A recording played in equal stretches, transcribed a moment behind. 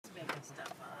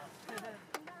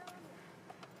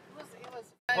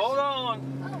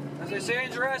They say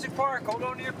in Jurassic Park, hold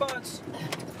on to your butts.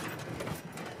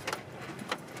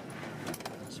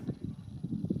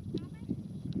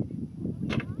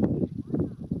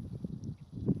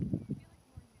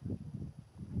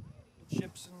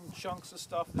 Chips and chunks of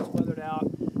stuff that's weathered out,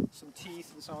 some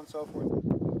teeth and so on and so forth.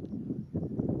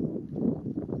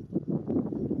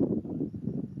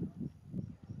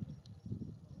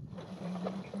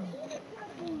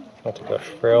 I'll take a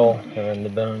frill and then the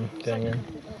bone going in.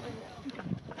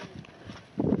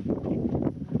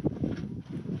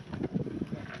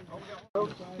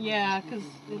 Yeah, because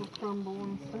it'll crumble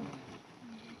and stuff.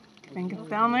 Think it's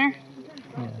down there?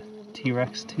 Yeah.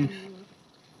 T-Rex tooth.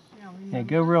 Yeah,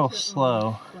 go real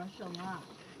slow.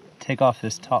 Take off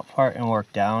this top part and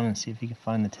work down and see if you can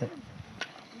find the tip.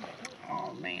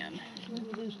 Oh man.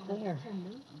 It is there.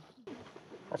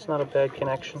 That's not a bad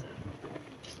connection.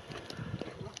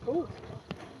 Oh.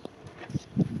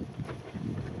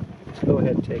 Go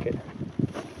ahead and take it.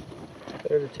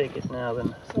 Better to take it now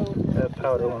than have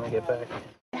powder when I get back.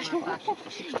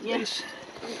 Yes.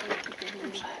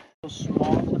 So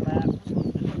small on the map, it's a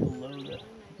little bit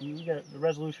below the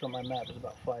resolution on my map is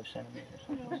about 5 centimeters.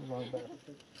 This is only about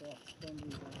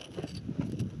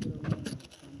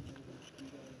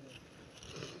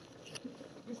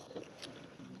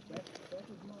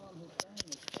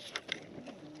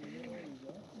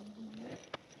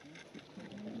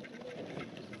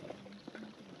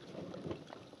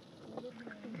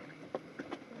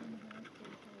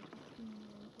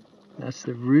That's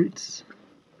the roots.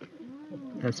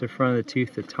 That's the front of the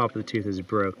tooth. The top of the tooth is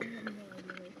broke.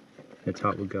 The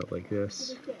top would go like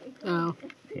this. Oh.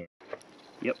 Yeah.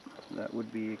 Yep, that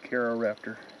would be a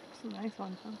Caroraptor. It's a nice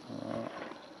one, huh?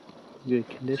 Good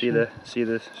condition. See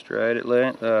the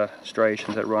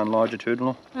striations that run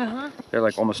longitudinal? Uh-huh. They're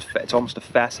like it's almost a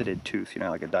faceted tooth, you know,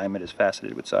 like a diamond is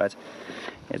faceted with sides.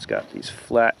 It's got these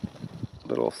flat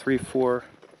little 3-4.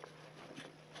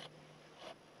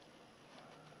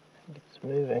 It's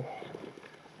moving.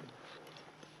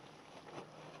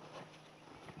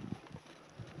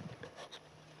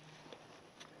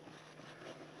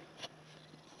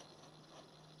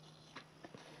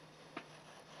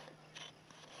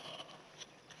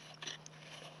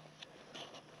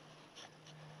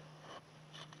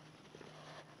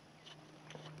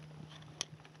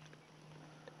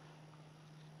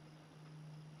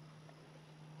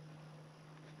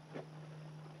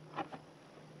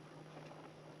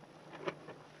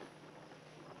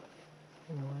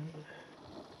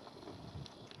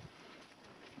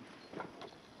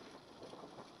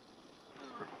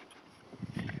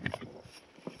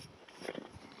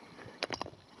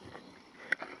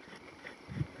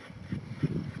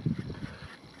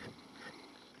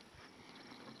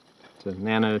 It's a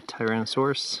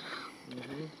Nanotyrannus.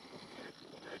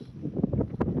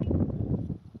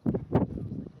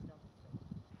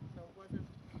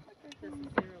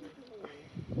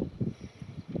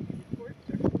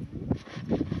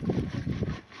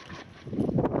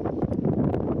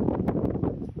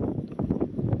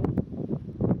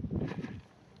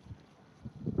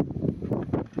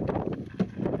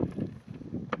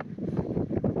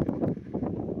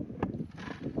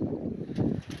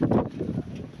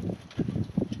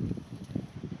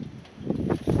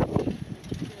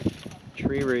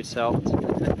 Tree roots helped.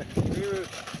 Tree roots.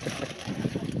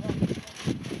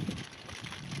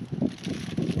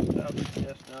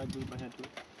 Yes, now I glued my head to it.